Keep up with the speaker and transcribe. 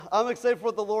I'm excited for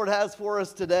what the Lord has for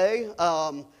us today.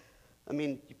 You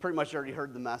pretty much already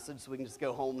heard the message, so we can just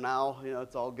go home now.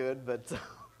 It's all good. But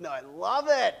no, I love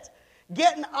it.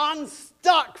 Getting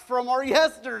unstuck from our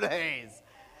yesterdays.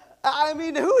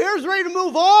 Who here's ready to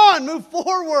move on, move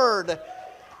forward?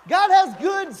 God has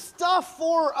good stuff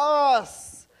for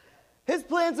us. His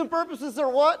plans and purposes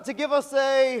are what? To give us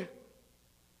a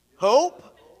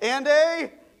hope and He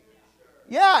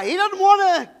doesn't want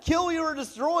to kill you or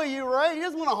destroy you, right? He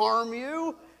doesn't want to harm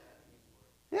you.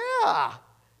 Yeah.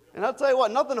 And I'll tell you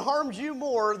what, nothing harms you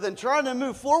more than trying to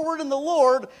move forward in the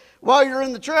Lord while you're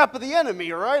in the trap of the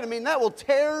enemy, right? That will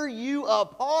tear you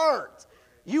apart.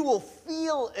 You will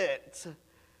feel it.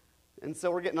 And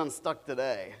so we're getting unstuck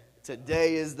today.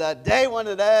 Today is that day when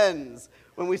it ends,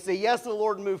 when we say yes to the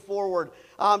Lord and move forward.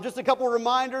 Just a couple of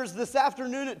reminders. This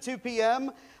afternoon at 2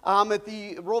 p.m. At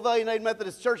the Royal Valley United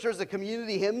Methodist Church, there's a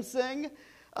community hymn sing.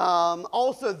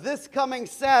 Also, this coming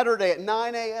Saturday at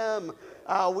 9 a.m.,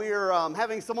 we're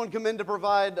having someone come in to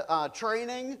provide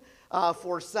training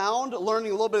for sound, learning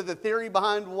a little bit of the theory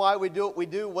behind why we do what we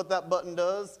do, what that button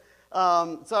does.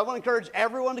 So I want to encourage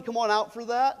everyone to come on out for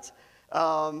that.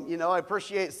 I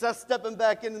appreciate Seth stepping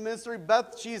back into the ministry.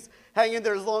 Beth, she's hanging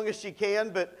there as long as she can,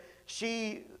 but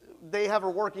they have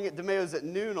her working at DeMayo's at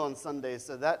noon on Sunday,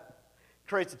 so that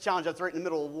creates a challenge. That's right in the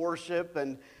middle of worship.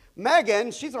 And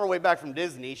Megan, she's on her way back from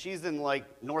Disney. She's in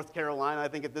North Carolina, I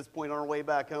think, at this point on her way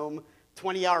back home.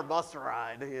 20-hour bus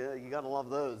ride. Yeah, you got to love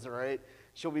those, right?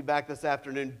 She'll be back this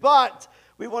afternoon. But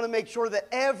we want to make sure that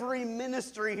every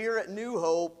ministry here at New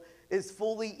Hope is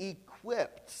fully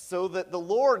equipped so that the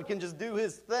Lord can just do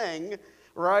His thing,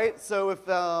 right? So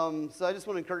I just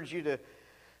want to encourage you to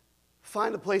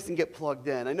find a place and get plugged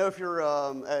in. I know if you're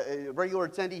a regular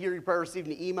attendee here, you probably received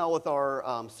an email with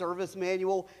our service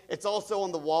manual. It's also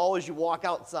on the wall as you walk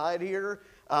outside here.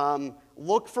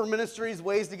 Look for ministries,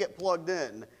 ways to get plugged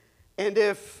in. And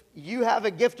if you have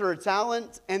a gift or a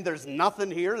talent and there's nothing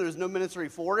here, there's no ministry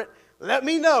for it, let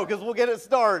me know because we'll get it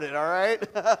started, all right?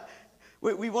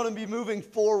 We want to be moving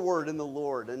forward in the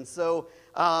Lord. And so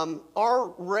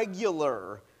our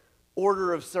regular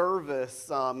order of service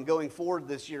going forward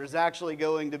this year is actually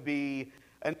going to be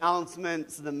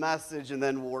announcements, the message, and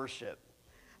then worship.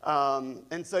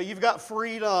 And so you've got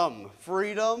freedom.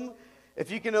 If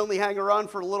you can only hang around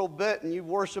for a little bit and you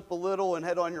worship a little and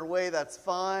head on your way, that's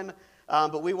fine.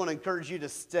 But we want to encourage you to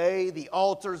stay. The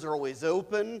altars are always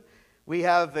open. We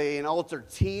have an altar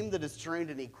team that is trained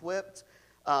and equipped.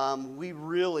 We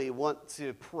really want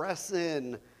to press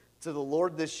in to the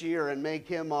Lord this year and make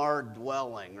Him our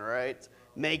dwelling, right?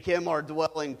 Make Him our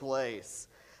dwelling place.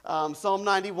 Psalm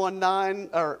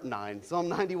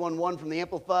 91:1 from the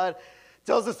Amplified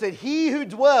tells us that he who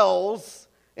dwells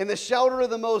in the shelter of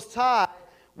the Most High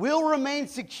will remain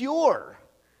secure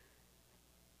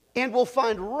and will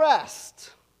find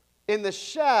rest in the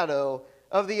shadow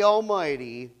of the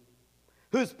Almighty,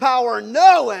 whose power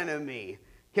no enemy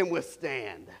can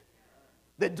withstand.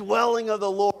 The dwelling of the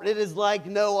Lord, it is like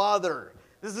no other.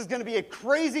 This is going to be a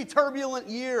crazy, turbulent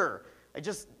year. I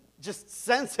just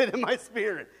sense it in my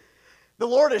spirit. The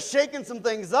Lord is shaking some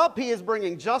things up. He is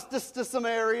bringing justice to some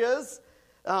areas.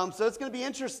 So it's going to be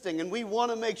interesting, and we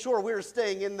want to make sure we're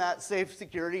staying in that safe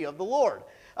security of the Lord.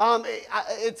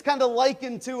 It's kind of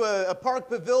likened to a park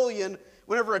pavilion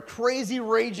whenever a crazy,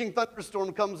 raging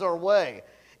thunderstorm comes our way.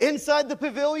 Inside the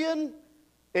pavilion,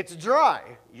 it's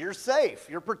dry. You're safe.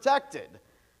 You're protected.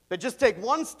 But just take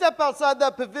one step outside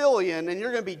that pavilion, and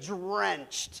you're going to be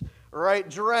drenched, right?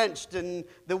 Drenched, and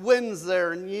the wind's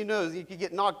there, and you could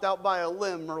get knocked out by a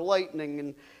limb or lightning,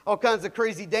 and all kinds of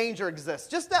crazy danger exists.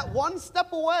 Just that one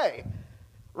step away,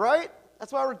 right?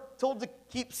 That's why we're told to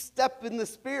keep step in the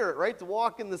Spirit, right? To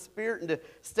walk in the Spirit and to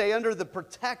stay under the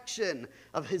protection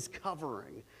of His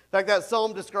covering. In fact, that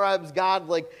psalm describes God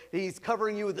like He's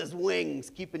covering you with His wings,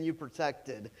 keeping you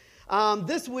protected.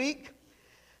 This week,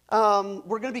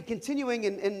 we're going to be continuing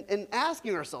and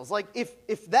asking ourselves,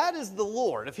 if that is the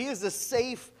Lord, if He is a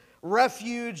safe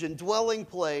refuge and dwelling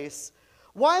place,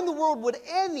 why in the world would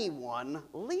anyone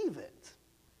leave it?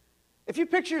 If you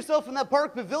picture yourself in that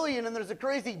park pavilion and there's a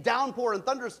crazy downpour and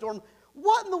thunderstorm,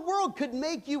 what in the world could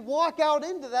make you walk out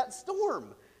into that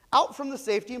storm? Out from the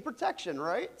safety and protection,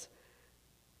 right?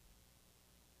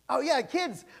 Oh yeah,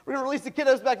 kids. We're going to release the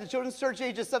kiddos back to Children's Church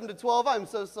ages 7 to 12. I'm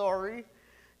so sorry.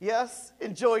 Yes,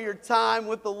 enjoy your time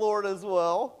with the Lord as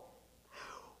well.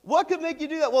 What could make you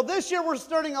do that? Well, this year we're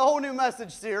starting a whole new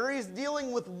message series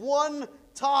dealing with one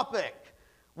topic.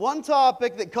 One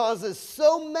topic that causes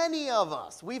so many of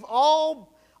us. We've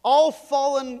all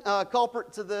fallen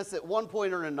culprit to this at one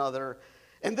point or another.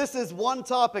 And this is one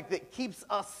topic that keeps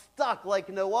us stuck like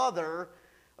no other.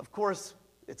 Of course,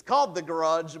 it's called the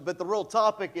grudge, but the real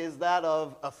topic is that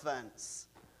of offense.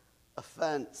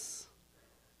 Offense.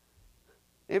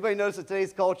 Anybody notice that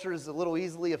today's culture is a little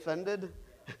easily offended?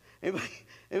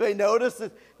 Anybody notice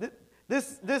that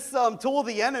this tool of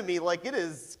the enemy, like, it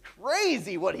is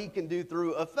crazy what he can do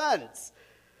through offense.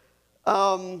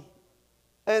 And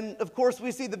of course,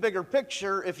 we see the bigger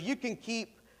picture. If you can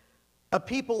keep a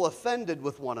people offended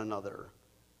with one another,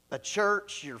 a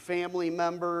church, your family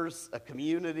members, a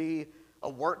community, a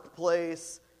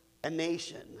workplace, a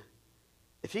nation.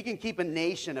 If you can keep a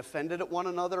nation offended at one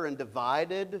another and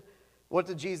divided, what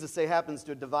did Jesus say happens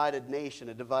to a divided nation,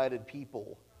 a divided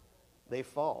people? They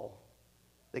fall.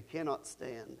 They cannot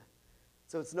stand.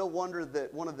 So it's no wonder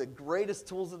that one of the greatest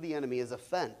tools of the enemy is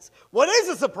offense. What is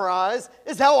a surprise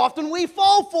is how often we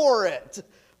fall for it,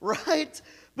 right?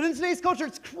 But in today's culture,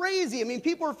 it's crazy. I mean,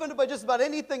 people are offended by just about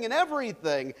anything and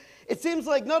everything. It seems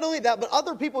like not only that, but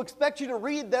other people expect you to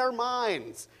read their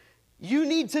minds. You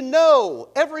need to know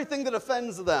everything that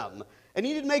offends them. And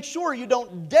you need to make sure you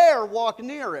don't dare walk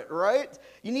near it, right?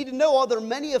 You need to know all their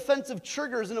many offensive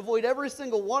triggers and avoid every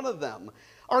single one of them.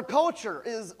 Our culture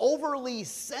is overly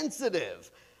sensitive,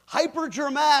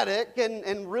 hyper-dramatic,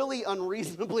 and really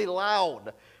unreasonably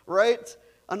loud, right?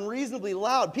 Unreasonably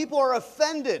loud. People are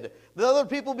offended. The other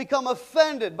people become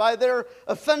offended by their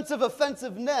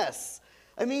offensiveness.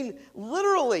 I mean,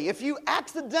 literally, if you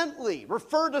accidentally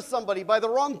refer to somebody by the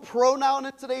wrong pronoun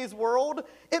in today's world,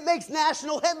 it makes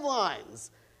national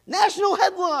headlines. National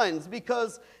headlines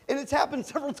because, and it's happened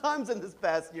several times in this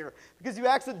past year, because you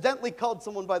accidentally called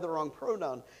someone by the wrong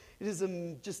pronoun. It is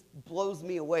just blows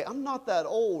me away. I'm not that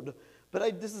old,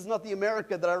 but this is not the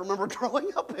America that I remember growing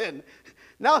up in.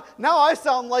 Now I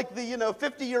sound like the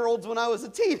 50-year-olds when I was a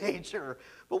teenager.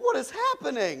 But what is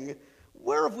happening?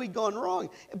 Where have we gone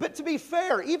wrong? But to be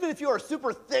fair, even if you are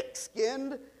super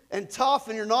thick-skinned and tough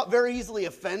and you're not very easily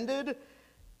offended,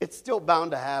 it's still bound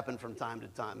to happen from time to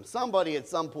time. Somebody at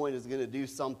some point is going to do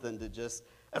something to just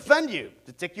offend you,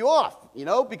 to tick you off,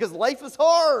 because life is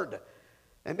hard.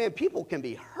 And man, people can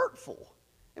be hurtful.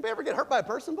 Anybody ever get hurt by a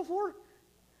person before?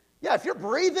 Yeah, if you're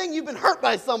breathing, you've been hurt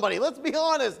by somebody. Let's be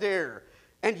honest here.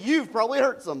 And you've probably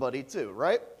hurt somebody too,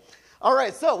 right? All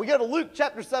right, so we go to Luke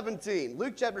chapter 17.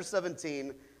 Luke chapter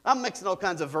 17. I'm mixing all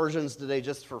kinds of versions today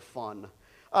just for fun.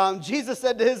 Jesus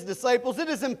said to his disciples, "It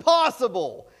is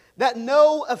impossible that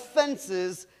no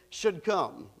offenses should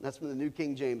come." That's from the New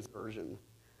King James Version.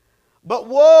 "But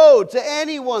woe to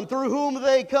anyone through whom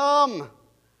they come.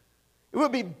 It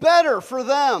would be better for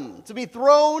them to be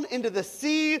thrown into the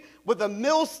sea with a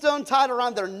millstone tied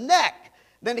around their neck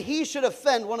than he should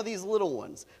offend one of these little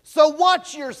ones. So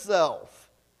watch yourself."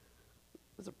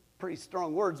 Those are pretty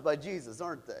strong words by Jesus,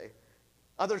 aren't they?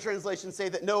 Other translations say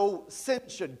that no sin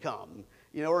should come,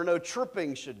 or no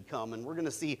tripping should come. And we're going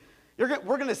to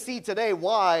see today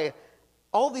why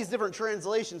all these different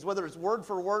translations, whether it's word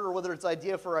for word or whether it's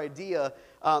idea for idea,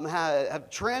 have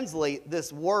translate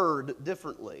this word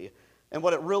differently and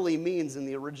what it really means in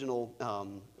the original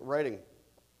writing.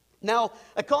 Now,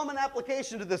 a common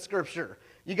application to this scripture,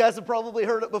 you guys have probably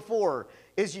heard it before,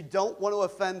 is you don't want to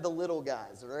offend the little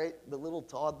guys, right? The little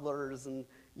toddlers and,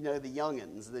 the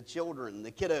youngins, the children,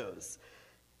 the kiddos.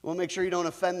 You want to make sure you don't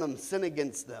offend them, sin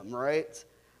against them, right?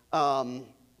 In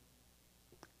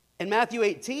Matthew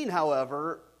 18,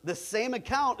 however, the same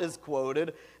account is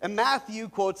quoted, and Matthew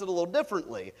quotes it a little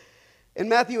differently. In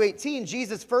Matthew 18,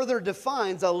 Jesus further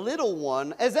defines a little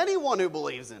one as anyone who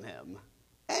believes in him.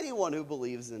 Anyone who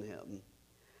believes in him.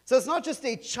 So it's not just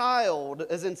a child,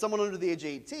 as in someone under the age of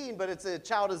 18, but it's a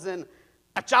child as in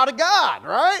a child of God,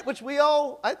 right? Which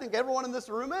I think everyone in this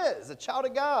room is, a child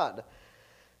of God.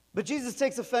 But Jesus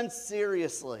takes offense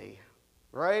seriously,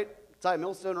 right? Tie a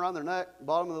millstone around their neck,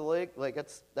 bottom of the lake,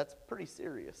 that's pretty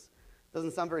serious.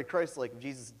 Doesn't sound very Christ-like if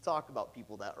Jesus talked about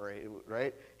people that way,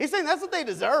 right? He's saying that's what they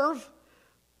deserve.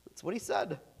 That's what he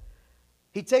said.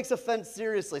 He takes offense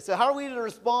seriously. So how are we to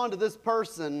respond to this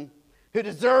person who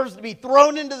deserves to be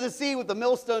thrown into the sea with a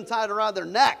millstone tied around their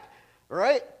neck,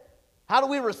 right? How do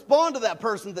we respond to that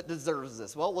person that deserves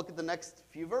this? Well, look at the next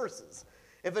few verses.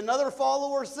 "If another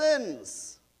follower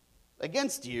sins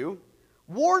against you,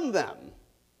 warn them.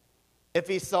 If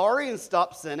he's sorry and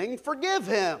stops sinning, forgive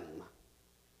him.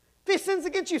 If he sins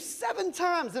against you 7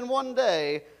 times in one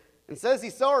day and says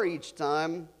he's sorry each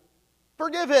time,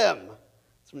 forgive him."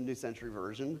 It's from the New Century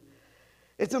Version.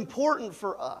 It's important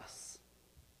for us.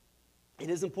 It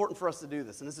is important for us to do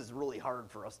this, and this is really hard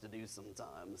for us to do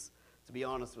sometimes, to be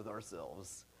honest with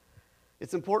ourselves.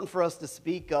 It's important for us to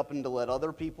speak up and to let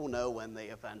other people know when they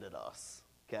offended us,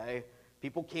 okay?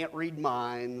 People can't read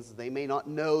minds. They may not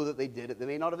know that they did it. They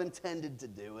may not have intended to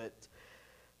do it.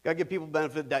 Got to give people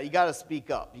benefit of the doubt. You got to speak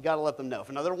up. You got to let them know. If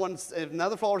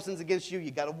another follower sins against you,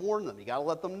 you got to warn them. You got to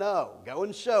let them know. Go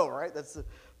and show, right? That's the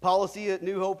policy at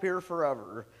New Hope here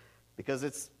forever, because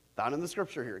it's found in the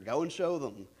scripture here. Go and show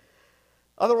them.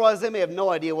 Otherwise, they may have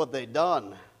no idea what they've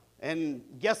done. And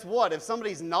guess what? If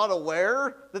somebody's not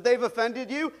aware that they've offended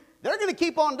you, they're going to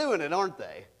keep on doing it, aren't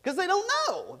they? Because they don't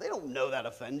know. They don't know that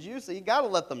offends you, so you got to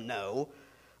let them know.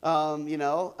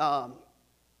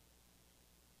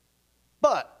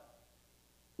 But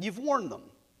you've warned them.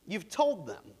 You've told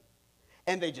them.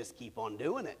 And they just keep on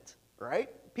doing it, right?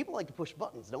 People like to push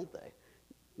buttons, don't they?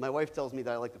 My wife tells me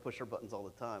that I like to push her buttons all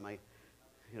the time.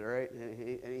 Right?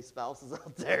 Any spouses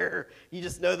out there? You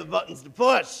just know the buttons to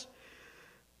push.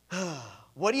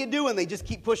 What do you do when they just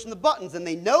keep pushing the buttons and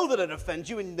they know that it offends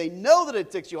you and they know that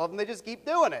it ticks you off and they just keep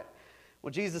doing it?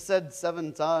 Well, Jesus said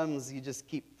 7 times, you just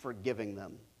keep forgiving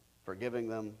them. Forgiving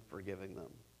them, forgiving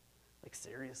them. Like,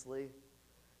 seriously?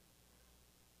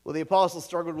 Well, the apostles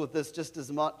struggled with this just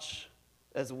as much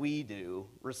as we do,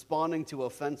 responding to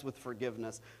offense with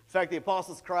forgiveness. In fact, the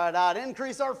apostles cried out,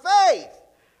 increase our faith.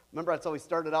 Remember, that's how we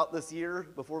started out this year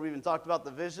before we even talked about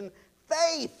the vision?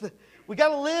 Faith. We got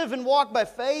to live and walk by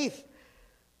faith.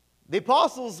 The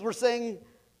apostles were saying,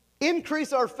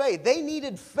 increase our faith. They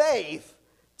needed faith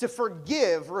to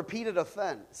forgive repeated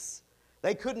offense.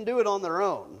 They couldn't do it on their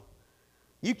own.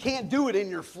 You can't do it in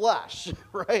your flesh,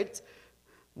 right?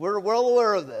 We're well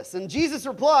aware of this. And Jesus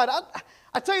replied,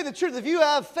 I tell you the truth, if you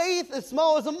have faith as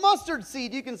small as a mustard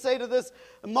seed, you can say to this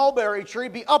mulberry tree,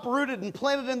 be uprooted and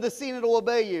planted in the sea, and it will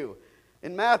obey you.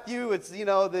 In Matthew, it's, you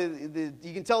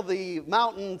can tell the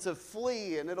mountain to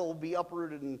flee, and it'll be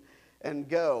uprooted and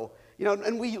go.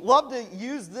 And we love to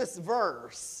use this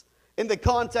verse in the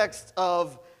context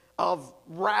of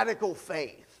radical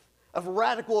faith, of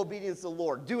radical obedience to the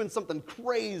Lord, doing something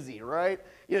crazy, right?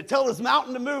 Tell this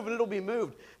mountain to move and it'll be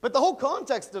moved. But the whole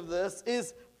context of this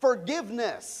is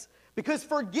forgiveness, because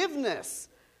forgiveness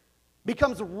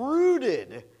becomes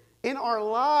rooted in our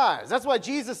lives. That's why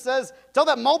Jesus says, tell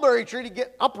that mulberry tree to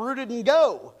get uprooted and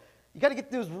go. You got to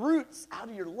get those roots out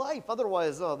of your life.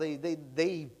 Otherwise,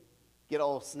 they get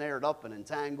all snared up and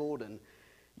entangled and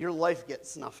your life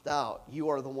gets snuffed out. You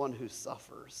are the one who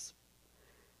suffers.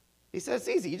 He says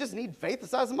it's easy. You just need faith the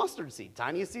size of a mustard seed,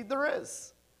 tiniest seed there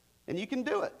is. And you can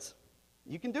do it.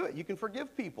 You can do it. You can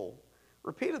forgive people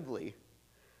repeatedly.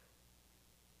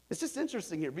 It's just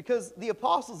interesting here because the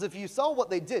apostles, if you saw what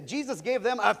they did, Jesus gave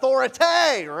them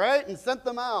authority, right? And sent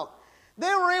them out. They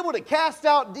were able to cast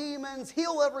out demons,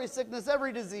 heal every sickness,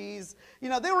 every disease.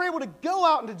 They were able to go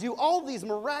out and to do all these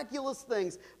miraculous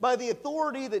things by the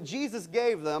authority that Jesus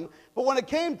gave them. But when it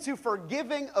came to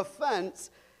forgiving offense,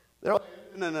 they're like,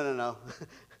 no.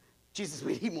 Jesus,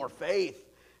 we need more faith.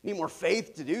 We need more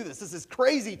faith to do this. This is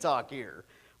crazy talk here,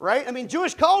 right? I mean,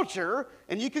 Jewish culture,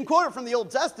 and you can quote it from the Old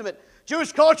Testament,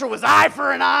 Jewish culture was eye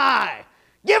for an eye.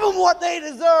 Give them what they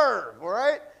deserve, all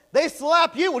right? They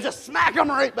slap you, we'll just smack them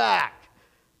right back.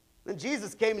 Then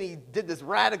Jesus came and he did this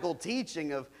radical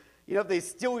teaching of, if they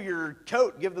steal your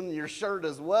coat, give them your shirt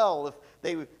as well.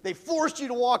 If they forced you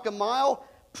to walk a mile,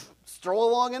 stroll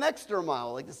along an extra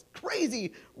mile. Like this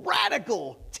crazy,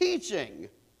 radical teaching.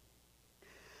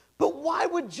 But why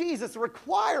would Jesus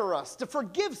require us to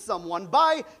forgive someone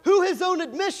by who his own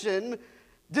admission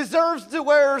deserves to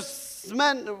wear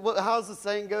cement, how's the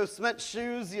saying go, cement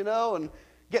shoes, and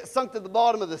get sunk to the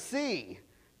bottom of the sea,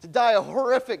 to die a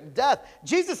horrific death?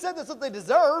 Jesus said that's what they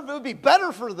deserve. It would be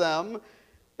better for them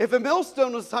if a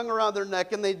millstone was hung around their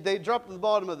neck and they dropped to the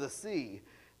bottom of the sea.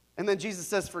 And then Jesus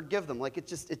says, forgive them. Like it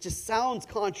just sounds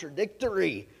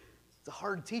contradictory. It's a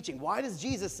hard teaching. Why does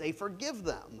Jesus say forgive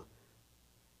them?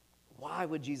 Why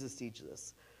would Jesus teach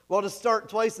this? Well, to start,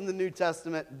 twice in the New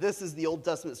Testament, this is the Old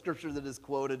Testament scripture that is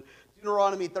quoted.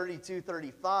 Deuteronomy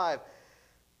 32:35.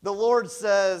 The Lord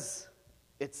says,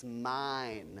 it's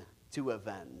mine to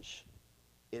avenge.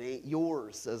 It ain't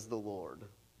yours, says the Lord.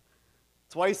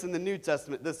 Twice in the New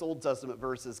Testament, this Old Testament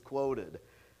verse is quoted.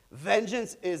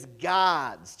 Vengeance is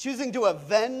God's. Choosing to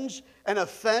avenge an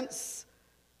offense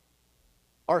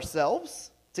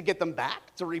ourselves, to get them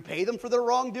back, to repay them for their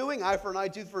wrongdoing, eye for an eye,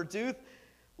 tooth for a tooth.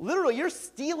 Literally, you're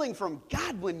stealing from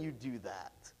God when you do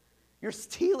that. You're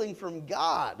stealing from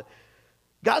God.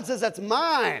 God says, that's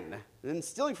mine. And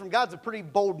stealing from God's a pretty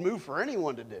bold move for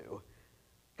anyone to do.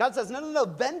 God says, no,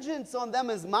 vengeance on them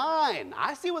is mine.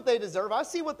 I see what they deserve. I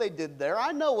see what they did there.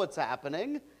 I know what's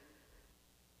happening.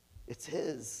 It's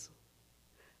his.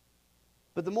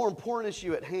 But the more important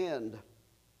issue at hand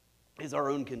is our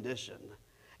own condition.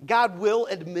 God will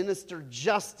administer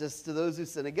justice to those who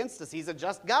sin against us. He's a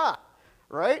just God,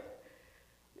 right?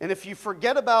 And if you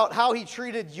forget about how he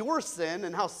treated your sin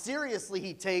and how seriously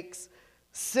he takes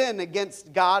sin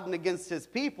against God and against his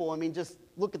people, I mean, just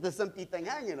look at this empty thing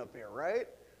hanging up here, right?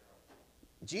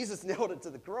 Jesus nailed it to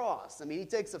the cross. I mean, he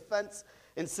takes offense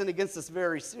and sin against us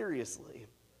very seriously.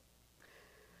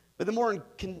 But the more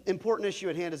important issue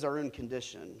at hand is our own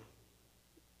condition.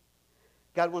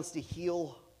 God wants to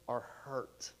heal our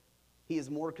hurt. He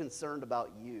is more concerned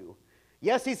about you.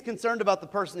 Yes, he's concerned about the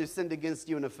person who sinned against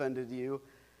you and offended you,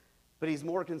 but he's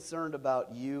more concerned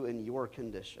about you and your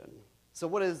condition. So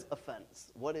what is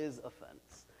offense? What is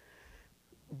offense?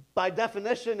 By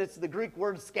definition, it's the Greek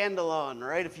word scandalon,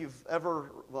 right? If you've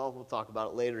ever, well, we'll talk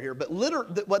about it later here, but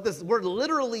what this word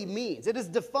literally means, it is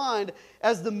defined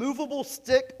as the movable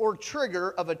stick or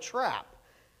trigger of a trap.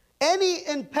 Any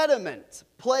impediment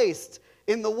placed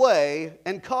in the way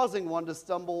and causing one to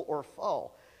stumble or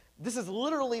fall. This is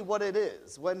literally what it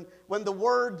is. When the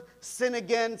word sin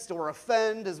against or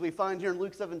offend, as we find here in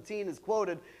Luke 17, is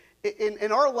quoted,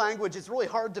 in our language, it's really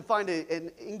hard to find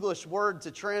an English word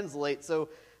to translate. So,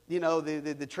 you know,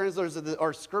 the translators of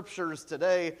our scriptures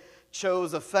today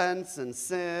chose offense and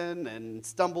sin and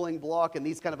stumbling block and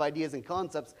these kind of ideas and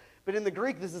concepts. But in the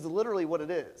Greek, this is literally what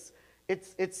it is.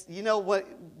 It's you know,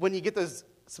 when you get those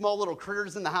small little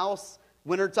critters in the house,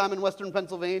 wintertime in western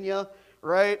Pennsylvania,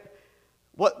 right?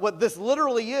 What this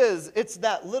literally is, it's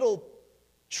that little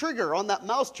trigger on that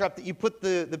mousetrap that you put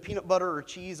the peanut butter or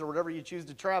cheese or whatever you choose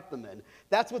to trap them in.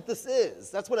 That's what this is.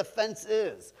 That's what offense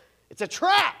is. It's a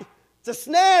trap. It's a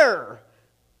snare.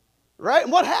 Right?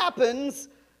 And what happens,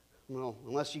 well,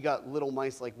 unless you got little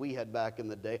mice like we had back in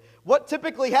the day, what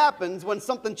typically happens when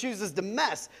something chooses to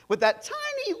mess with that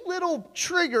tiny little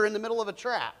trigger in the middle of a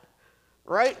trap?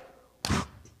 Right?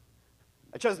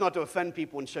 I chose not to offend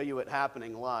people and show you it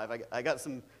happening live. I got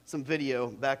some video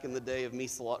back in the day of me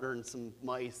slaughtering some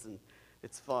mice, and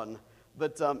it's fun.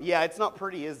 But yeah, it's not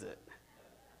pretty, is it?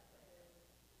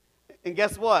 And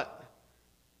guess what?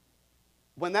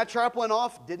 When that trap went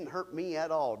off, didn't hurt me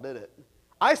at all, did it?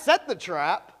 I set the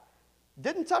trap,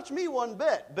 didn't touch me one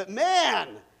bit. But man,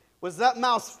 was that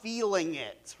mouse feeling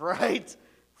it, right?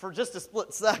 For just a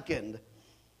split second.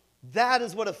 That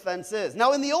is what offense is.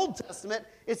 Now, in the Old Testament,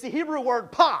 it's the Hebrew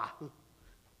word pa.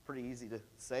 Pretty easy to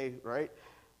say, right?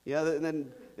 Yeah, and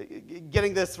then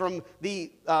getting this from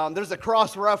there's a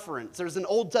cross-reference. There's an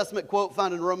Old Testament quote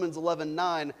found in Romans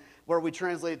 11:9 where we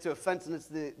translate it to offense, and it's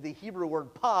the Hebrew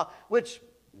word pa, which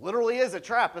literally is a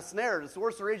trap, a snare, a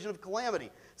source or agent of calamity.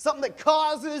 Something that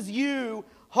causes you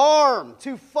harm,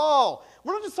 to fall.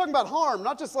 We're not just talking about harm,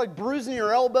 not just like bruising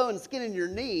your elbow and skinning your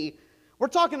knee. We're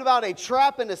talking about a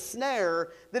trap and a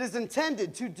snare that is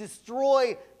intended to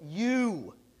destroy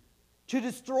you, to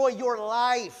destroy your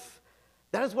life.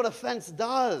 That is what offense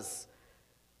does.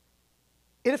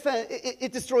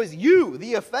 It destroys you,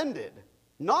 the offended,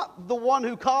 not the one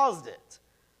who caused it,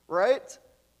 right?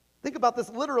 Think about this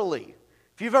literally.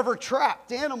 If you've ever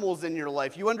trapped animals in your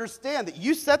life, you understand that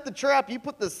you set the trap, you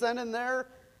put the scent in there.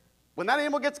 When that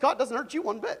animal gets caught, it doesn't hurt you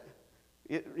one bit.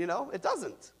 You know, it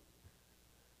doesn't.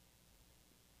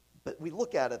 But we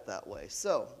look at it that way.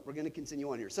 So, we're going to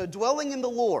continue on here. So, dwelling in the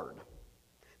Lord.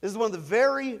 This is one of the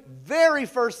very, very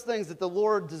first things that the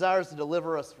Lord desires to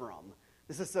deliver us from.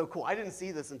 This is so cool. I didn't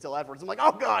see this until afterwards. I'm like,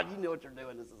 oh, God, you know what you're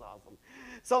doing. This is awesome.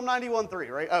 Psalm 91:3,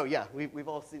 right? Oh, yeah, we've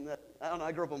all seen that. I don't know.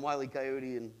 I grew up on Wile E.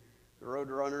 Coyote and the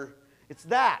Roadrunner. It's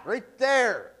that right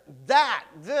there.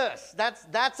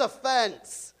 That's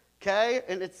offense, okay?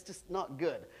 And it's just not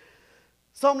good.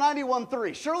 Psalm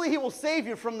 91:3, surely he will save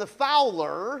you from the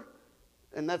fowler,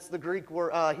 and that's the Greek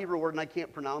word, Hebrew word, and I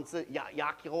can't pronounce it.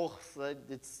 Yakil.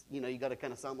 It's, you know, you got to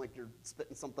kind of sound like you're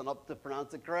spitting something up to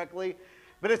pronounce it correctly.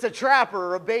 But it's a trapper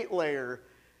or a bait layer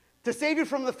to save you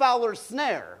from the fowler's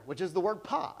snare, which is the word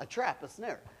pa, a trap, a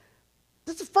snare.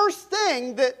 That's the first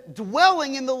thing that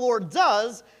dwelling in the Lord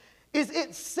does, is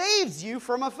it saves you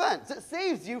from offense. It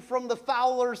saves you from the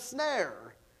fowler's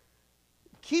snare.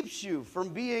 It keeps you from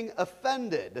being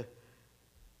offended.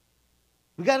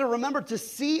 We've got to remember to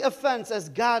see offense as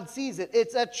God sees it.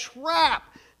 It's a trap.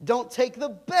 Don't take the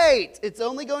bait. It's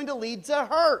only going to lead to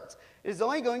hurt. It is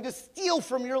only going to steal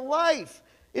from your life.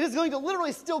 It is going to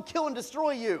literally still kill and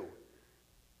destroy you.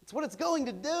 It's what it's going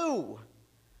to do.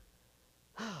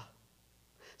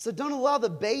 So don't allow the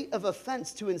bait of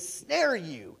offense to ensnare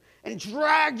you and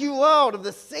drag you out of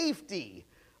the safety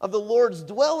of the Lord's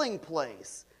dwelling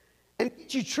place and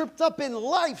get you tripped up in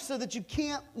life so that you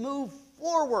can't move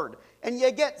forward and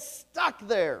you get stuck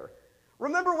there.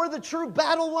 Remember where the true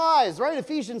battle lies, right?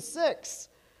 Ephesians 6.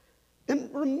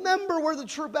 And remember where the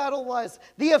true battle lies.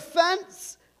 The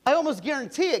offense, I almost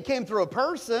guarantee it came through a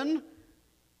person.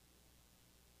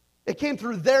 It came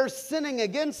through their sinning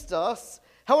against us.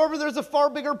 However, there's a far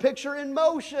bigger picture in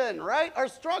motion, right? Our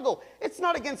struggle. It's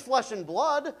not against flesh and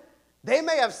blood. They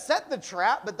may have set the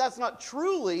trap, but that's not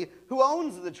truly who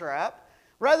owns the trap.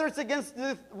 Rather, it's against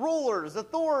the rulers,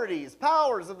 authorities,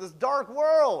 powers of this dark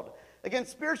world, against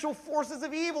spiritual forces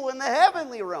of evil in the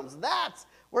heavenly realms. That's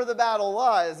where the battle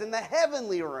lies, in the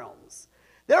heavenly realms.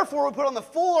 Therefore, we put on the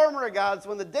full armor of God, so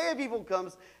when the day of evil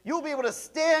comes, you'll be able to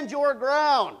stand your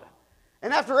ground.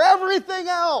 And after everything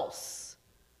else,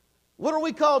 what are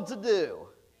we called to do?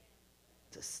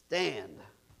 To stand.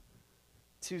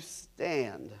 To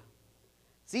stand.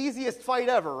 It's the easiest fight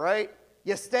ever, right?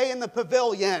 You stay in the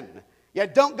pavilion. You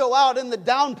don't go out in the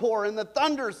downpour, in the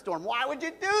thunderstorm. Why would you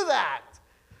do that?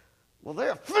 Well, they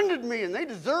offended me and they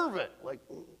deserve it. Like,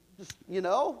 just,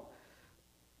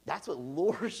 that's what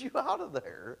lures you out of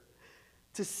there.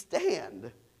 To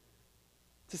stand.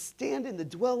 To stand in the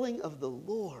dwelling of the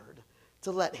Lord. To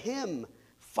let Him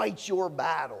fight your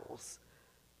battles.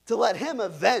 To let Him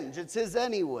avenge. It's His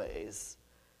anyways.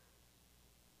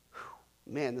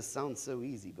 Whew. Man, this sounds so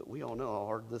easy, but we all know how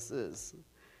hard this is.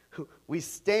 We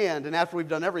stand, and after we've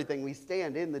done everything, we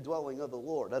stand in the dwelling of the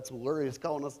Lord. That's where He's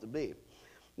calling us to be.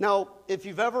 Now, if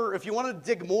you want to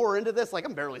dig more into this, like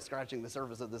I'm barely scratching the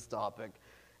surface of this topic,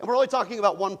 and we're only talking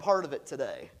about one part of it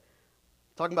today.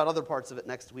 Talking about other parts of it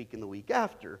next week and the week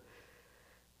after.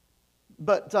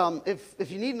 But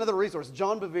if you need another resource,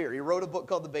 John Bevere, he wrote a book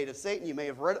called The Bait of Satan. You may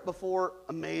have read it before.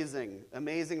 Amazing,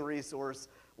 amazing resource,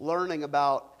 learning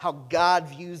about how God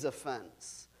views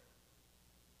offense.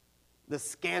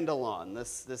 This scandalon,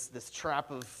 this trap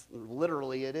of,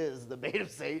 literally it is, the bait of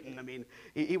Satan. I mean,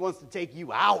 he wants to take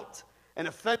you out. And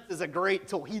offense is a great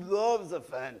tool. He loves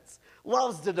offense,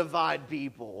 loves to divide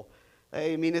people.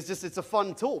 I mean, it's a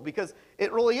fun tool because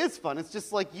it really is fun. It's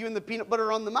just like you and the peanut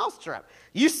butter on the mousetrap.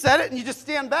 You set it and you just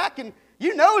stand back and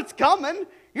you know it's coming.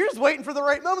 You're just waiting for the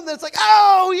right moment. Then it's like,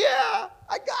 oh yeah,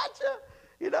 I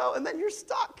gotcha. And then you're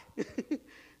stuck.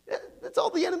 That's all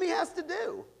the enemy has to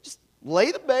do. Just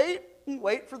lay the bait and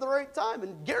wait for the right time,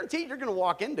 and guaranteed you're going to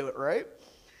walk into it, right?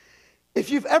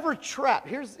 If you've ever trapped,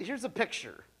 here's a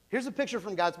picture. Here's a picture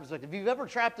from God's perspective. If you've ever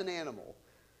trapped an animal,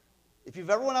 if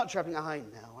you've ever went out trapping, I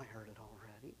know, I heard it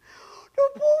already. The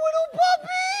poor little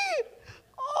puppy!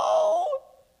 Oh!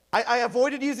 I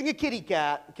avoided using a kitty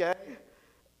cat, okay?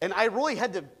 And I really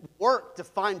had to work to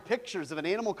find pictures of an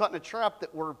animal caught in a trap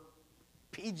that were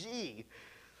PG.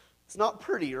 It's not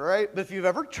pretty, right? But if you've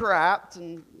ever trapped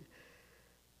and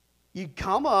you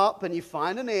come up and you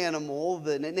find an animal,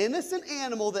 an innocent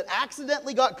animal that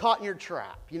accidentally got caught in your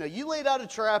trap. You laid out a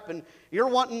trap and you're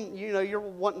wanting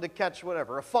to catch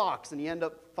whatever, a fox, and you end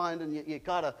up finding you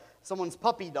caught someone's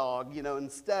puppy dog,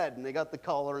 instead, and they got the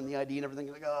collar and the ID and everything.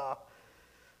 You're like, oh.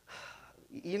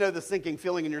 The sinking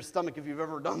feeling in your stomach if you've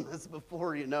ever done this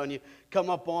before, and you come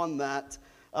up on that,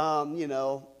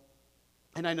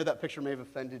 and I know that picture may have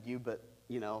offended you, but,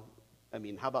 how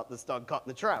about this dog caught in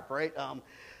the trap, right?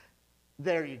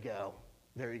 There you go.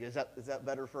 Is that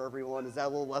better for everyone? Is that a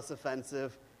little less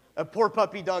offensive? A poor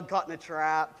puppy dog caught in a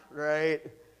trap, right?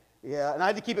 Yeah, and I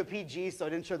had to keep it PG, so I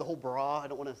didn't show the whole bra. I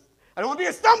don't want to be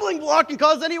a stumbling block and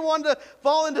cause anyone to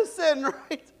fall into sin,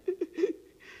 right?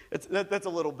 That's a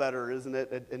little better, isn't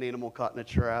it? An animal caught in a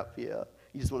trap, yeah.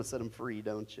 You just want to set them free,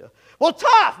 don't you? Well,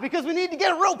 tough, because we need to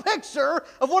get a real picture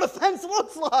of what offense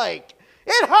looks like.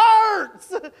 It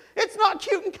hurts. It's not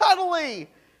cute and cuddly.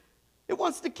 It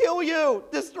wants to kill you,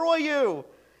 destroy you.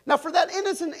 Now, for that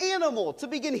innocent animal to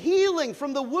begin healing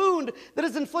from the wound that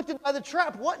is inflicted by the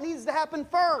trap, what needs to happen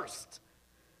first?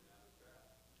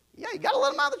 Yeah, you got to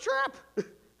let him out of the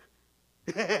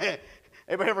trap.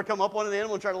 Anybody ever come up on an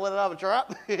animal and try to let it out of a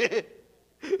trap?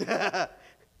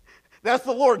 That's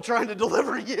the Lord trying to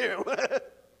deliver you.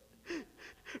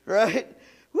 Right?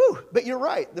 Whew. But you're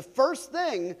right. The first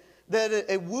thing that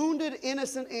a wounded,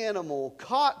 innocent animal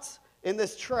caught in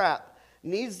this trap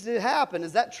needs to happen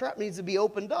is that trap needs to be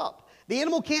opened up. The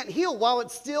animal can't heal while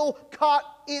it's still caught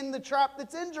in the trap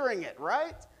that's injuring it,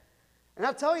 right? And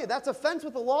I'll tell you, that's offense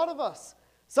with a lot of us.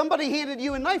 Somebody handed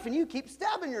you a knife and you keep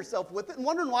stabbing yourself with it and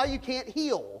wondering why you can't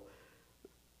heal.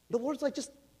 The Lord's like, just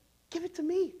give it to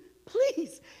me.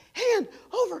 Please, hand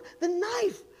over the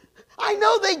knife. I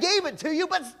know they gave it to you,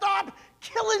 but stop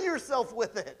killing yourself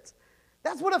with it.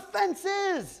 That's what offense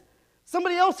is.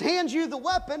 Somebody else hands you the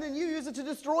weapon and you use it to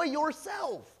destroy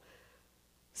yourself.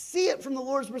 See it from the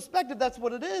Lord's perspective, that's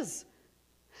what it is.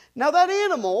 Now that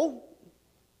animal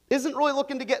isn't really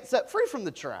looking to get set free from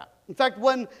the trap. In fact,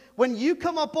 when you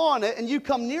come up on it and you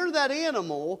come near that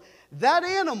animal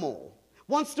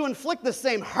wants to inflict the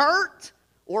same hurt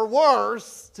or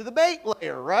worse to the bait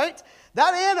layer, right?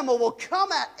 that animal will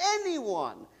come at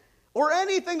anyone or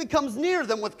anything that comes near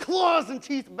them with claws and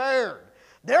teeth bared.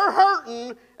 They're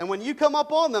hurting, and when you come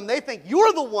up on them, they think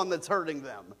you're the one that's hurting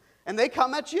them. And they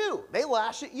come at you. They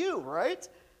lash at you, right?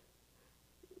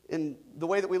 And the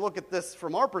way that we look at this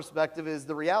from our perspective is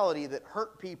the reality that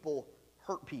hurt people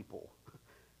hurt people.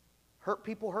 Hurt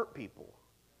people hurt people,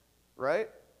 right?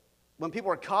 When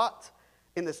people are caught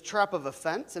in this trap of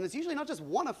offense, and it's usually not just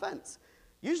one offense.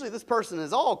 Usually this person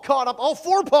is all caught up, all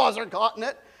four paws are caught in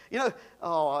it. You know,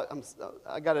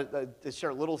 I got to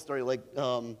share a little story. Like,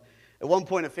 at one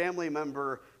point, a family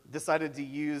member decided to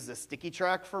use a sticky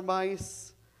track for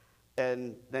mice,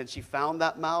 and then she found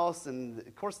that mouse, and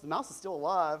of course, the mouse is still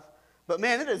alive, but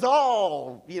man, it is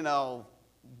all,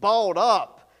 balled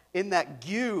up in that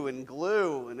goo and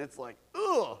glue, and it's like,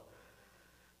 ugh,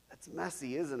 that's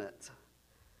messy, isn't it?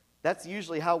 That's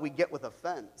usually how we get with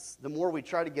offense. The more we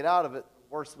try to get out of it,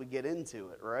 the worse we get into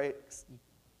it, right? You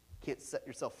can't set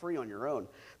yourself free on your own.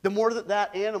 The more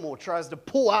that animal tries to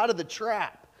pull out of the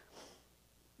trap,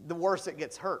 the worse it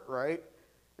gets hurt, right?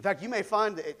 In fact, you may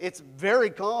find that it's very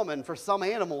common for some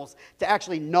animals to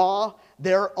actually gnaw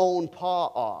their own paw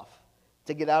off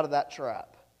to get out of that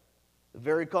trap. A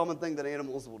very common thing that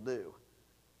animals will do.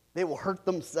 They will hurt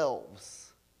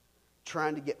themselves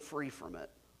trying to get free from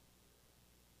it.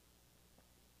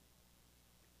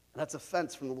 That's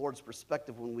offense from the Lord's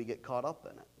perspective when we get caught up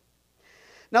in it.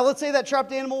 Now, let's say that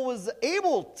trapped animal was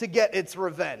able to get its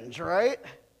revenge, right?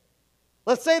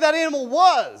 Let's say that animal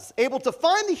was able to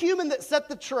find the human that set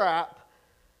the trap,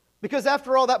 because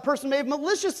after all, that person may have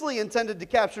maliciously intended to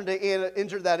capture and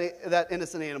injure that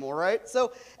innocent animal, right?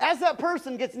 So as that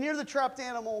person gets near the trapped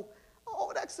animal,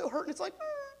 it acts so hurt, and it's like,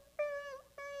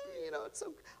 it's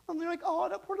so, and they're like, oh,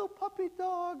 that poor little puppy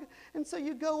dog. And so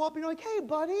you go up, and you're like, hey,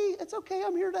 buddy, it's okay,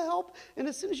 I'm here to help. And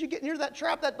as soon as you get near that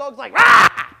trap, that dog's like,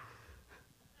 ah!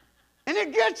 And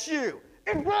it gets you.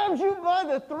 It grabs you by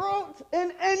the throat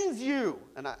and ends you.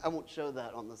 And I won't show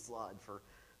that on the slide for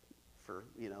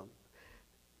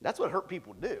that's what hurt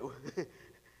people do.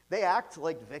 They act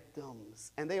like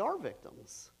victims, and they are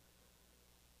victims.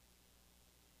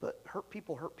 But hurt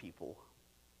people hurt people.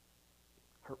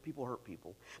 Hurt people hurt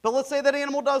people. But let's say that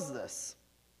animal does this.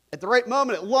 At the right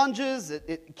moment, it lunges,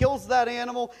 it kills that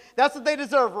animal. That's what they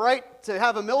deserve, right? To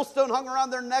have a millstone hung around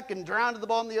their neck and drown to the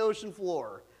bottom of the ocean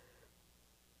floor.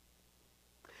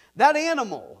 That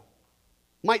animal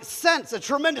might sense a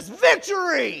tremendous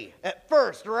victory at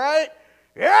first, right?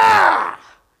 Yeah!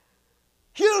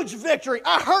 Huge victory.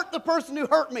 I hurt the person who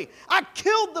hurt me. I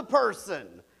killed the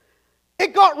person.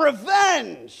 It got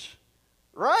revenge,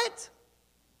 right?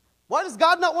 Why does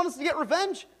God not want us to get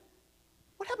revenge?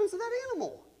 What happens to that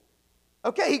animal?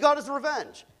 Okay, he got his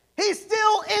revenge. He's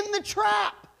still in the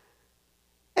trap.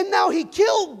 And now he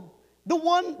killed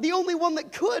the only one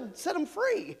that could set him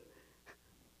free.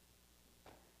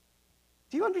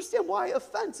 Do you understand why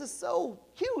offense is so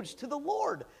huge to the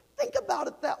Lord? Think about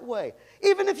it that way.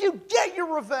 Even if you get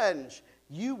your revenge,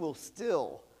 you will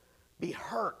still be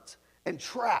hurt and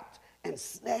trapped and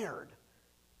snared.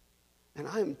 And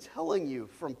I am telling you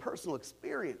from personal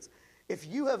experience, if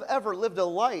you have ever lived a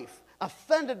life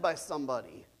offended by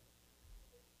somebody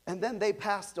and then they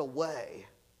passed away,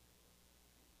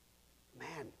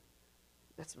 man,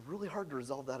 that's really hard to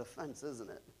resolve that offense, isn't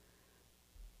it?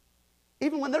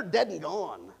 Even when they're dead and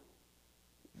gone,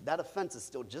 that offense is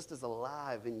still just as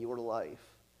alive in your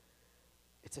life.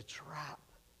 It's a trap.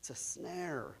 It's a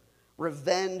snare.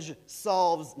 Revenge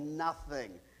solves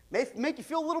nothing. May make you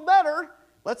feel a little better.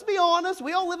 Let's be honest.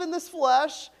 We all live in this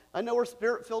flesh. I know we're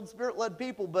spirit-filled, spirit-led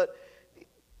people, but it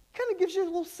kind of gives you a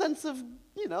little sense of,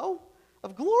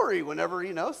 of glory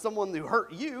whenever, someone who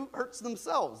hurt you hurts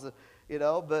themselves,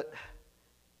 but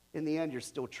in the end, you're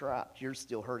still trapped. You're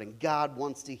still hurting. God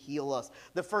wants to heal us.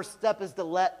 The first step is to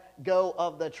let go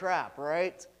of the trap,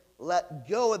 right? Let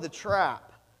go of the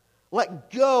trap.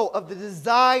 Let go of the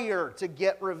desire to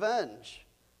get revenge.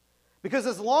 Because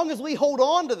as long as we hold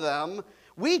on to them,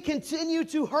 we continue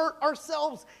to hurt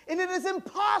ourselves, and it is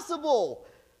impossible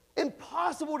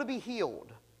to be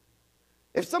healed.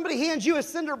 If somebody hands you a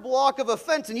cinder block of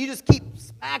offense and you just keep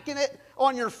smacking it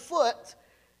on your foot,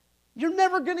 you're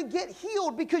never going to get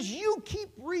healed because you keep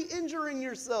re-injuring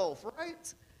yourself,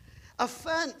 right?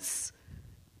 Offense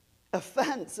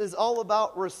is all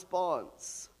about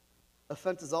response.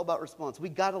 Offense is all about response. We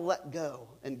got to let go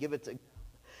and give it to God.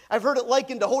 I've heard it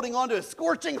likened to holding on to a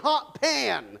scorching hot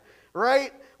pan,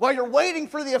 right? While you're waiting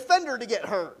for the offender to get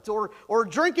hurt, or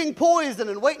drinking poison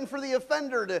and waiting for the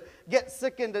offender to get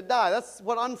sick and to die. That's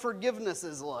what unforgiveness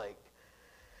is like.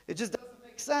 It just doesn't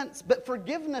make sense. But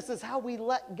forgiveness is how we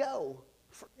let go.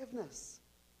 Forgiveness.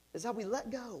 is how we let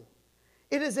go.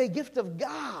 It is a gift of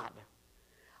God.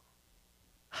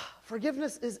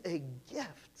 Forgiveness is a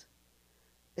gift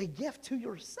to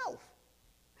yourself.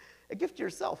 A gift to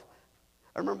yourself.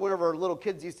 I remember whenever our little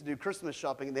kids used to do Christmas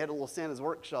shopping, and they had a little Santa's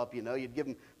workshop, you'd give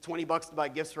them $20 to buy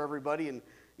gifts for everybody, and,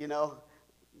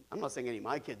 I'm not saying any of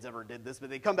my kids ever did this, but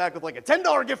they come back with like a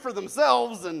 $10 gift for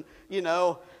themselves and,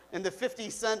 and the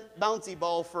 50-cent bouncy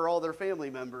ball for all their family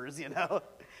members,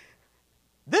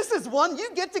 This is one you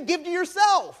get to give to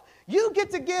yourself. You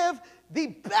get to give the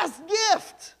best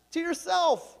gift to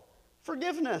yourself,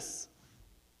 forgiveness.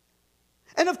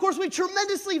 And of course, we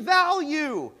tremendously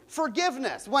value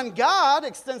forgiveness. When God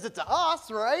extends it to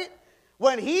us, right?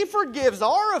 When He forgives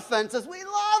our offenses, we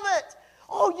love it.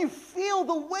 Oh, you feel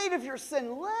the weight of your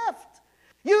sin lift.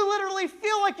 You literally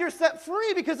feel like you're set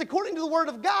free because according to the Word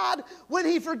of God, when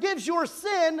He forgives your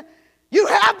sin, you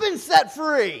have been set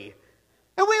free.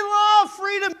 And we love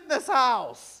freedom in this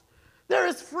house. There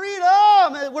is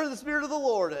freedom where the Spirit of the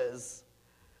Lord is.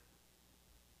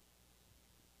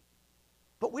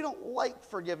 But we don't like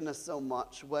forgiveness so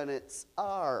much when it's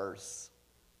ours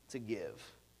to give.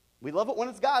 We love it when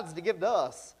it's God's to give to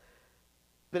us.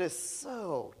 But it's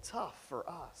so tough for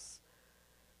us.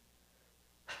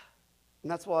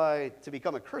 And that's why to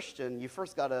become a Christian, you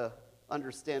first got to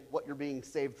understand what you're being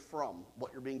saved from,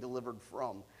 what you're being delivered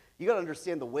from. You got to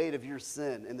understand the weight of your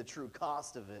sin and the true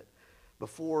cost of it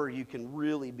before you can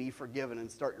really be forgiven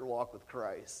and start your walk with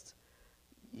Christ.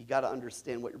 You got to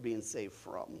understand what you're being saved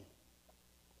from.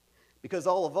 Because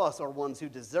all of us are ones who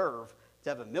deserve to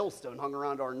have a millstone hung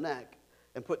around our neck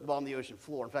and put on the ocean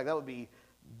floor. In fact, that would be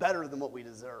better than what we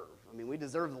deserve. I mean, we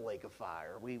deserve the lake of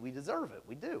fire. We deserve it.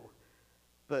 We do.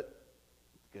 But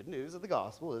good news of the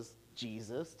gospel is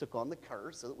Jesus took on the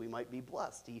curse so that we might be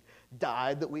blessed. He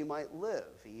died that we might live.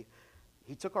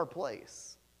 He took our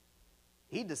place.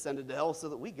 He descended to hell so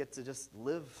that we get to just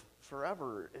live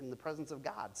forever in the presence of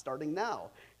God, starting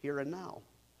now, here and now.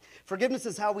 Forgiveness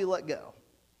is how we let go.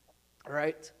 All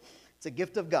right? It's a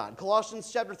gift of God.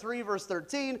 Colossians chapter 3, verse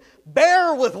 13,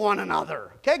 bear with one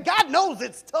another. Okay? God knows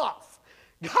it's tough.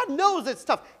 God knows it's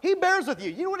tough. He bears with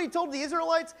you. You know what He told the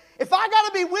Israelites? If I got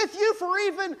to be with you for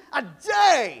even a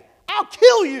day, I'll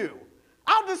kill you.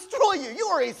 I'll destroy you. You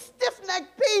are a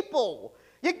stiff-necked people.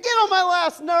 You get on my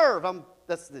last nerve.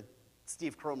 That's the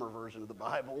Steve Cromer version of the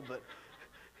Bible, but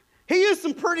he used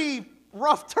some pretty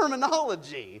rough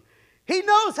terminology. He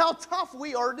knows how tough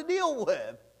we are to deal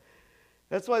with.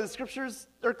 That's why the scriptures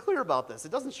are clear about this.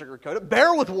 It doesn't sugarcoat it.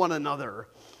 Bear with one another.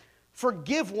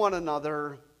 Forgive one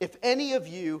another. If any of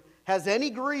you has any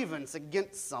grievance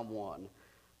against someone,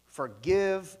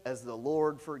 forgive as the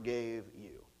Lord forgave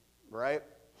you. Right?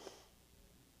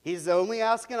 He's only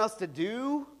asking us to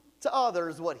do to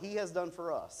others what He has done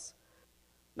for us.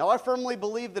 Now, I firmly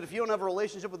believe that if you don't have a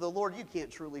relationship with the Lord, you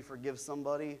can't truly forgive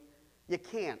somebody. You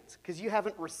can't, because you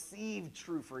haven't received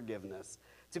true forgiveness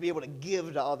to be able to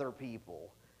give to other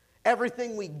people.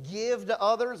 Everything we give to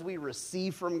others, we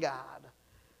receive from God.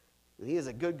 And He is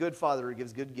a good, good Father who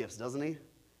gives good gifts, doesn't He?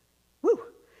 Woo!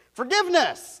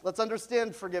 Forgiveness. Let's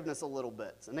understand forgiveness a little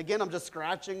bit. And again, I'm just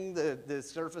scratching the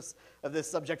surface of this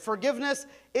subject. Forgiveness,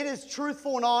 it is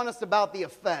truthful and honest about the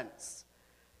offense.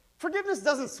 Forgiveness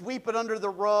doesn't sweep it under the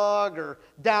rug or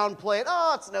downplay it.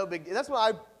 Oh, it's no big deal. That's what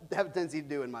I have a tendency to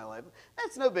do in my life.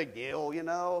 That's no big deal,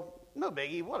 No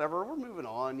biggie, whatever. We're moving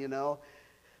on,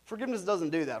 Forgiveness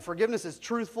doesn't do that. Forgiveness is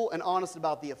truthful and honest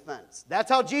about the offense. That's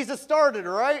how Jesus started,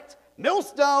 right?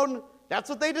 Millstone, that's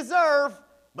what they deserve,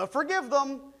 but forgive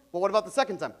them. Well, what about the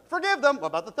second time? Forgive them. What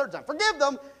about the third time? Forgive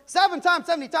them. 7 times,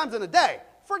 70 times in a day.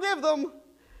 Forgive them.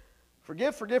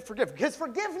 Forgive. Because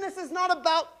forgiveness is not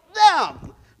about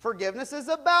them. Forgiveness is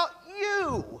about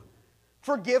you.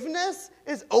 Forgiveness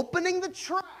is opening the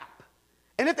trap.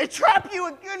 And if they trap you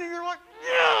again and you're like,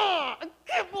 yeah, I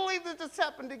can't believe that this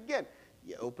happened again.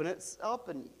 You open it up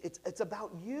and it's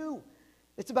about you.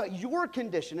 It's about your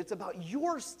condition. It's about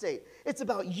your state. It's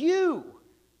about you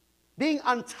being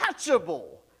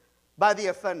untouchable by the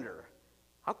offender.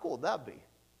 How cool would that be?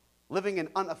 Living an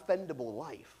unoffendable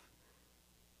life.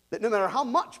 That no matter how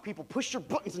much people push your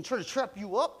buttons and try to trap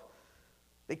you up,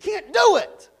 they can't do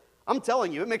it. I'm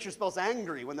telling you, it makes your spouse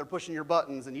angry when they're pushing your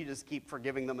buttons and you just keep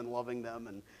forgiving them and loving them.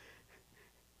 And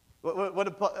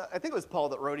I think it was Paul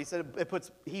that wrote, he said it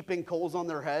puts heaping coals on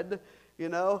their head,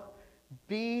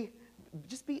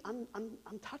 Just be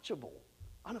untouchable,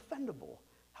 unoffendable.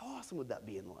 How awesome would that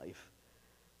be in life?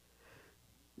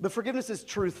 But forgiveness is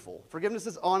truthful. Forgiveness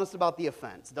is honest about the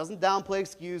offense. It doesn't downplay,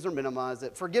 excuse, or minimize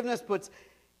it. Forgiveness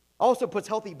also puts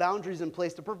healthy boundaries in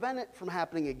place to prevent it from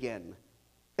happening again,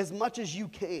 as much as you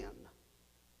can.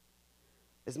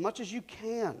 as much as you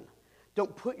can,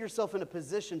 don't put yourself in a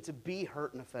position to be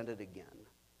hurt and offended again.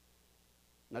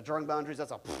 Now, drawing boundaries,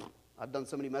 I've done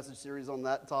so many message series on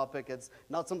that topic. It's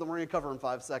not something we're going to cover in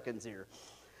 5 seconds here.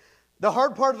 The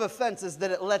hard part of offense is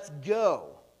that it lets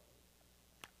go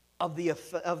of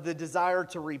the desire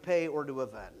to repay or to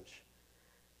avenge.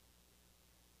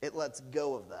 It lets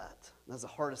go of that. That's the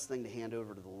hardest thing to hand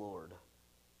over to the Lord.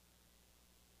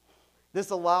 This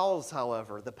allows,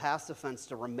 however, the past offense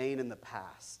to remain in the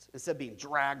past instead of being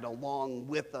dragged along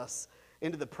with us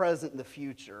into the present and the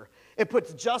future. It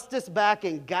puts justice back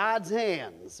in God's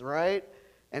hands, right?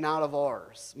 And out of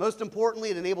ours. Most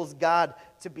importantly, it enables God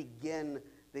to begin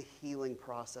the healing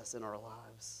process in our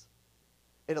lives.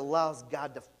 It allows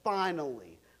God to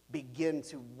finally begin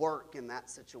to work in that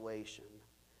situation.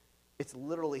 It's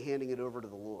literally handing it over to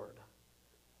the Lord.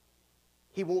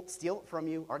 He won't steal it from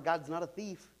you. Our God's not a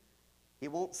thief. He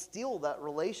won't steal that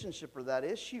relationship or that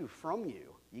issue from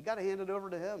you. You got to hand it over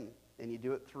to Him, and you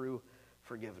do it through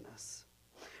forgiveness.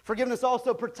 Forgiveness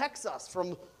also protects us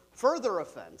from further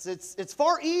offense. It's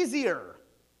far easier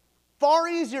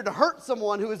to hurt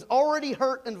someone who is already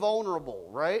hurt and vulnerable,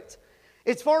 right?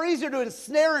 It's far easier to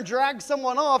ensnare and drag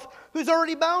someone off who's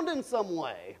already bound in some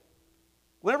way.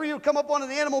 Whenever you come up on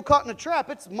an animal caught in a trap,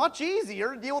 it's much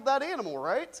easier to deal with that animal,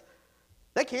 right?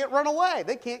 They can't run away.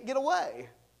 They can't get away.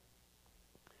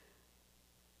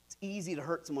 It's easy to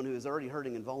hurt someone who is already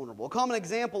hurting and vulnerable. A common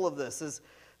example of this is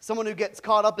someone who gets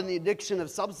caught up in the addiction of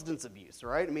substance abuse,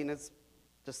 right? I mean, it's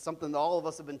just something that all of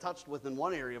us have been touched with in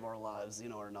one area of our lives,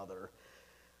 or another.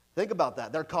 Think about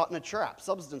that. They're caught in a trap,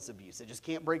 substance abuse. They just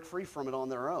can't break free from it on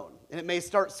their own. And it may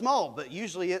start small, but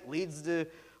usually it leads to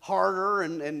harder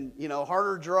and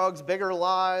harder drugs, bigger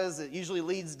lies. It usually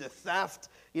leads to theft.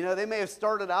 They may have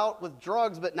started out with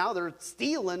drugs, but now they're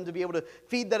stealing to be able to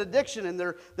feed that addiction, and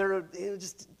they're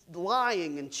just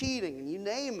lying and cheating, and you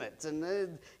name it.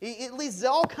 And it leads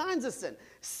to all kinds of sin.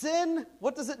 Sin,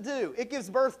 what does it do? It gives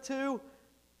birth to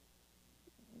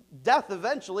death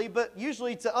eventually, but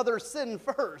usually to other sin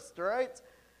first, right?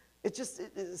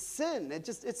 It's sin.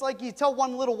 It's like you tell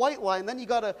one little white lie, and then you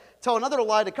got to tell another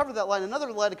lie to cover that lie, and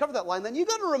another lie to cover that lie, and then you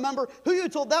got to remember who you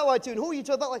told that lie to and who you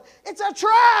told that lie. It's a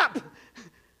trap.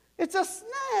 It's a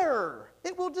snare.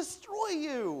 It will destroy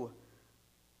you.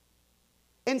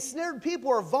 Ensnared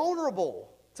people are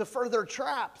vulnerable to further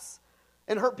traps,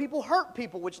 and hurt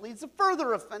people, which leads to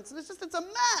further offense. And it's a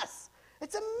mess.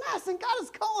 It's a mess, and God is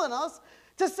calling us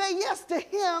to say yes to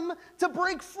Him, to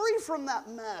break free from that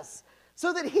mess,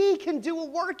 so that He can do a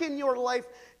work in your life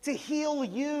to heal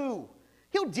you.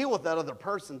 He'll deal with that other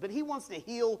person, but He wants to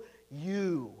heal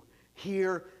you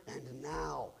here and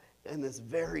now, in this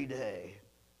very day.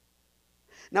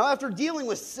 Now, after dealing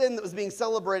with sin that was being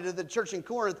celebrated at the church in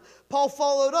Corinth, Paul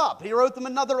followed up. He wrote them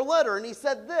another letter, and he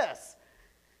said this.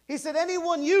 He said,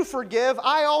 anyone you forgive,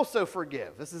 I also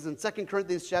forgive. This is in 2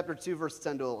 Corinthians chapter 2, verse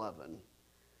 10 to 11.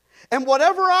 And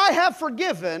whatever I have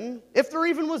forgiven, if there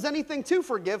even was anything to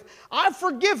forgive, I've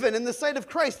forgiven in the sight of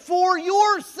Christ for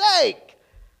your sake.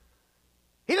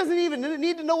 He doesn't even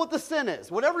need to know what the sin is.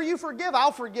 Whatever you forgive,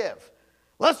 I'll forgive.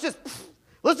 Let's just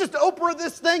Oprah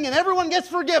this thing and everyone gets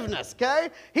forgiveness, okay?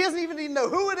 He doesn't even need to know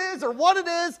who it is or what it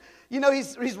is.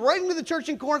 He's writing to the church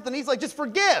in Corinth, and he's like, just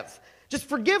forgive. Just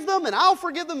forgive them, and I'll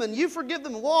forgive them, and you forgive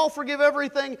them, and we'll all forgive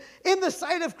everything in the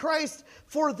sight of Christ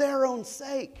for their own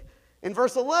sake. In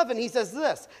verse 11, he says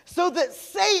this, so that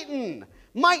Satan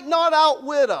might not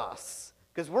outwit us,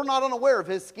 because we're not unaware of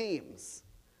his schemes.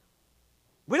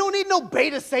 We don't need no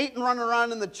beta Satan running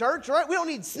around in the church, right? We don't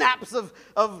need snaps of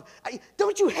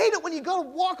don't you hate it when you go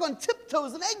walk on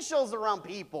tiptoes and eggshells around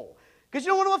people? Because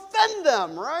you don't want to offend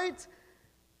them, right?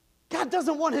 God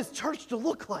doesn't want His church to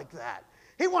look like that.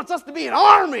 He wants us to be an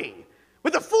army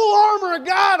with the full armor of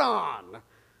God on,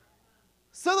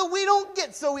 so that we don't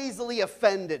get so easily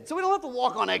offended, so we don't have to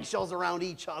walk on eggshells around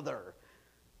each other,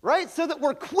 right? So that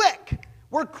we're quick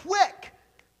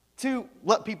to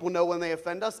let people know when they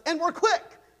offend us, and we're quick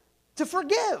to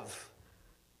forgive.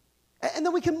 And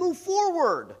then we can move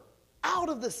forward out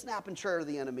of the snap and trap of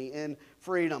the enemy in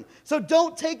freedom. So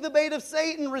don't take the bait of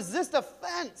Satan. Resist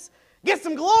offense. Get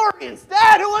some glory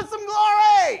instead. Who wants some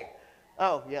glory?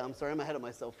 Oh, yeah, I'm sorry. I'm ahead of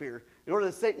myself here. In order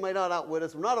that Satan might not outwit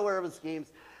us, we're not aware of his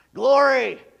schemes.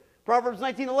 Glory. Proverbs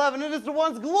 19:11, it is the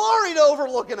one's glory to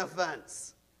overlook an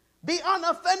offense. Be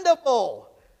unoffendable.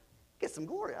 Get some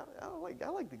glory. I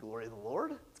like the glory of the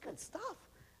Lord. It's good stuff.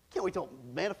 Can't wait till it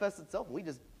manifests itself and we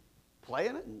just play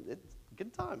in it, and it's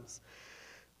good times.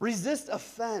 Resist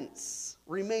offense.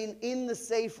 Remain in the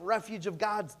safe refuge of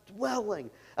God's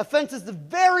dwelling. Offense is the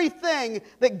very thing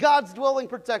that God's dwelling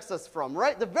protects us from,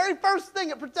 right? The very first thing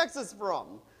it protects us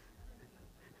from.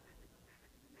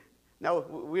 Now,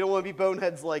 we don't want to be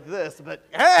boneheads like this, but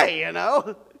hey,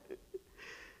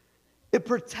 it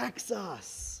protects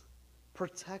us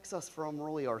from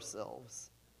really ourselves.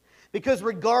 Because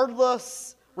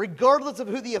regardless of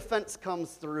who the offense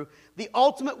comes through, the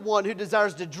ultimate one who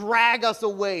desires to drag us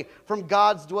away from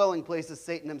God's dwelling place is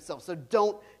Satan himself. So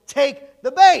don't take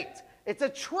the bait. It's a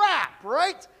trap,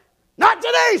 right? Not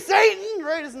today, Satan,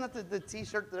 right? Isn't that the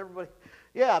t-shirt that everybody...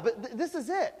 Yeah, but this is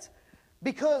it.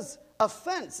 Because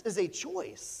offense is a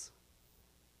choice.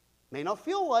 May not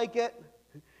feel like it.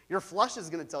 Your flesh is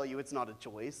going to tell you it's not a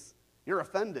choice. You're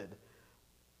offended.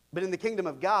 But in the kingdom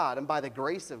of God and by the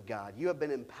grace of God, you have been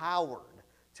empowered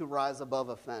to rise above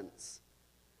offense.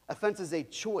 Offense is a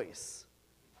choice.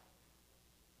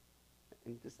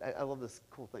 And I love this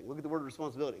cool thing. Look at the word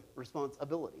responsibility.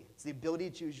 Responsibility. It's the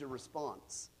ability to choose your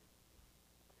response.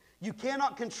 You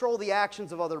cannot control the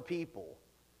actions of other people.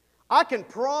 I can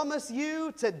promise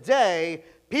you today,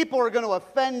 people are going to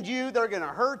offend you. They're going to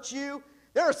hurt you.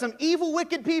 There are some evil,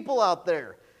 wicked people out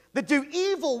there that do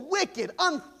evil, wicked,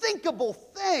 unthinkable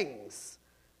things.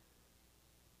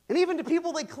 And even to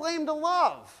people they claim to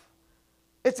love.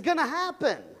 It's going to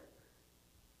happen.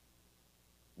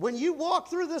 When you walk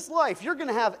through this life, you're going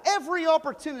to have every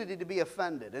opportunity to be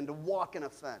offended and to walk in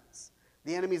offense.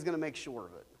 The enemy's going to make sure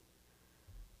of it.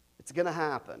 It's going to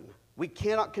happen. We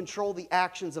cannot control the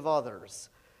actions of others,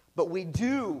 but we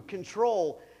do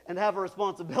control and have a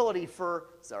responsibility for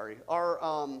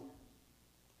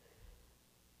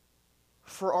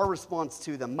our response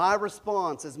to them. My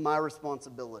response is my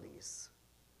responsibilities.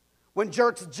 When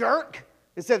jerks jerk,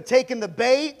 instead of taking the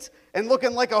bait and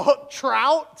looking like a hooked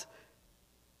trout,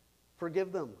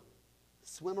 forgive them.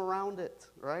 Swim around it,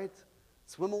 right?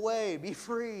 Swim away, be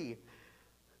free.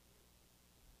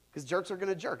 Because jerks are going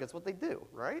to jerk. That's what they do,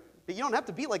 right? But you don't have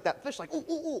to be like that fish, like,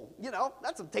 ooh,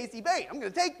 that's some tasty bait. I'm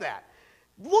going to take that.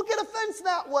 Look at offense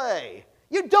that way.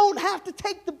 You don't have to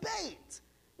take the bait.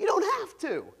 You don't have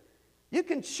to. You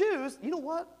can choose, you know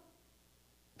what?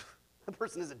 That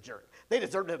person is a jerk. They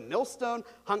deserve to have a millstone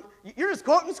hung. You're just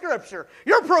quoting scripture.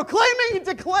 You're proclaiming and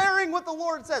declaring what the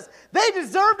Lord says. They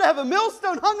deserve to have a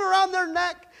millstone hung around their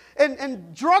neck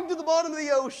and drugged to the bottom of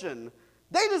the ocean.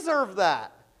 They deserve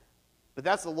that. But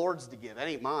that's the Lord's to give. That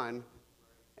ain't mine.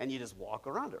 And you just walk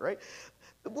around it, right?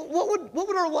 What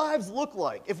would our lives look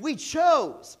like if we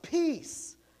chose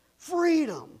peace,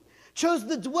 freedom, chose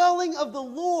the dwelling of the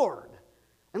Lord,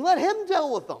 and let Him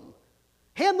deal with them?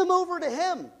 Hand them over to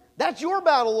Him. That's your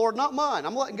battle, Lord, not mine.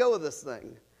 I'm letting go of this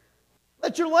thing.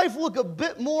 Let your life look a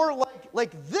bit more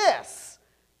like this,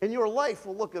 and your life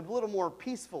will look a little more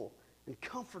peaceful and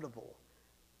comfortable.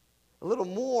 A little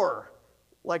more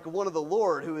like one of the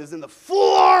Lord who is in the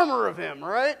full armor of Him,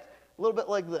 right? A little bit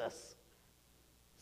like this.